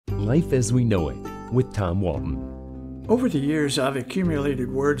Life as We Know It with Tom Walton. Over the years, I've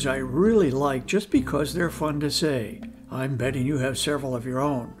accumulated words I really like just because they're fun to say. I'm betting you have several of your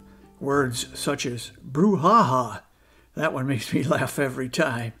own. Words such as Brouhaha. That one makes me laugh every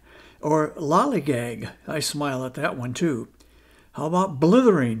time. Or Lolligag. I smile at that one too. How about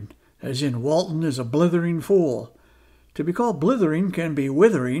blithering, as in Walton is a blithering fool. To be called blithering can be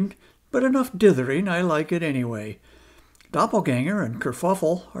withering, but enough dithering, I like it anyway. Doppelganger and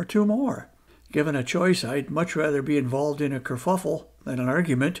Kerfuffle are two more. Given a choice, I'd much rather be involved in a kerfuffle than an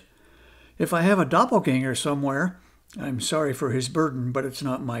argument. If I have a doppelganger somewhere, I'm sorry for his burden, but it's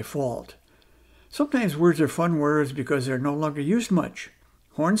not my fault. Sometimes words are fun words because they're no longer used much.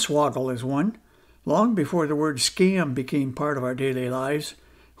 Hornswoggle is one. Long before the word scam became part of our daily lives,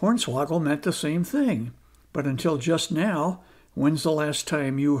 hornswoggle meant the same thing. But until just now, when's the last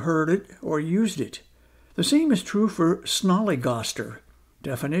time you heard it or used it? The same is true for snollygoster.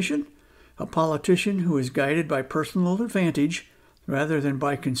 Definition? A politician who is guided by personal advantage rather than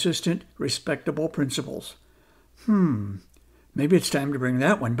by consistent, respectable principles. Maybe it's time to bring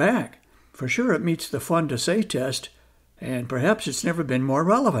that one back. For sure it meets the fun-to-say test, and perhaps it's never been more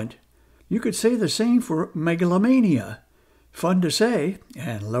relevant. You could say the same for megalomania. Fun to say,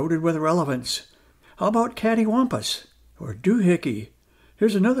 and loaded with relevance. How about cattywampus, or doohickey?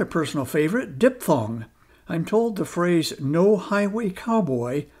 Here's another personal favorite, diphthong. I'm told the phrase no highway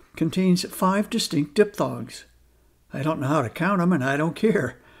cowboy contains 5 distinct diphthongs. I don't know how to count them, and I don't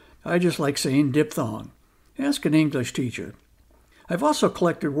care. I just like saying diphthong. Ask an English teacher. I've also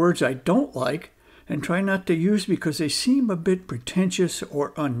collected words I don't like and try not to use because they seem a bit pretentious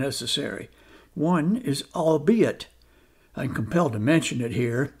or unnecessary. One is albeit. I'm compelled to mention it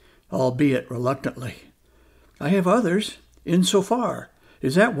here, albeit reluctantly. I have others, insofar.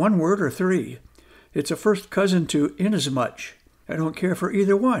 Is that one word or 3? It's a first cousin to inasmuch. I don't care for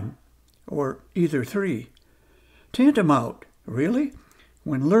either one, or either 3. Tantamount, really?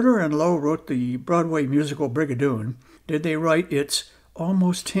 When Lerner and Lowe wrote the Broadway musical Brigadoon, did they write it's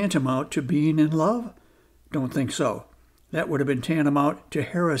almost tantamount to being in love? Don't think so. That would have been tantamount to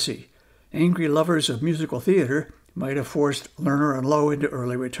heresy. Angry lovers of musical theater might have forced Lerner and Lowe into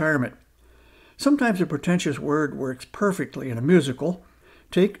early retirement. Sometimes a pretentious word works perfectly in a musical.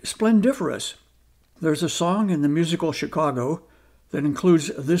 Take splendiferous. There's a song in the musical Chicago that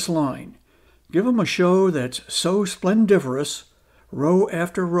includes this line. Give 'em a show that's so splendiferous, row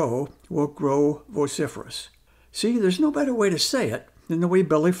after row will grow vociferous. See, there's no better way to say it than the way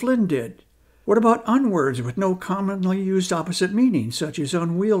Billy Flynn did. What about unwords with no commonly used opposite meaning, such as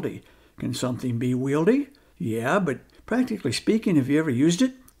unwieldy? Can something be wieldy? Yeah, but practically speaking, have you ever used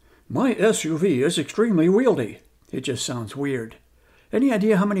it? My SUV is extremely wieldy. It just sounds weird. Any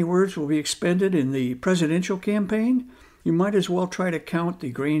idea how many words will be expended in the presidential campaign? You might as well try to count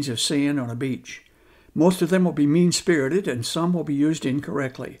the grains of sand on a beach. Most of them will be mean-spirited, and some will be used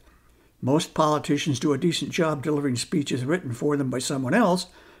incorrectly. Most politicians do a decent job delivering speeches written for them by someone else,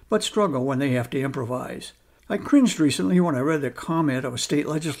 but struggle when they have to improvise. I cringed recently when I read the comment of a state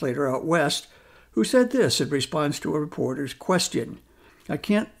legislator out west who said this in response to a reporter's question. I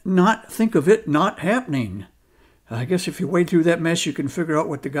can't not think of it not happening. I guess if you wade through that mess, you can figure out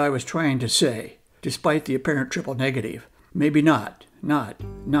what the guy was trying to say, despite the apparent triple negative. Maybe not.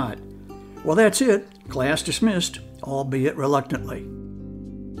 Well, that's it. Class dismissed, albeit reluctantly.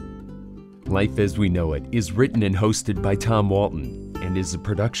 Life as We Know It is written and hosted by Tom Walton and is a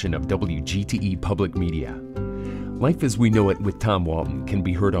production of WGTE Public Media. Life as We Know It with Tom Walton can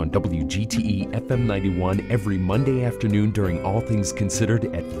be heard on WGTE FM 91 every Monday afternoon during All Things Considered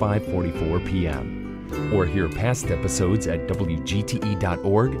at 5:44 p.m. Or hear past episodes at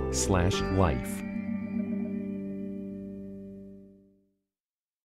wgte.org/life.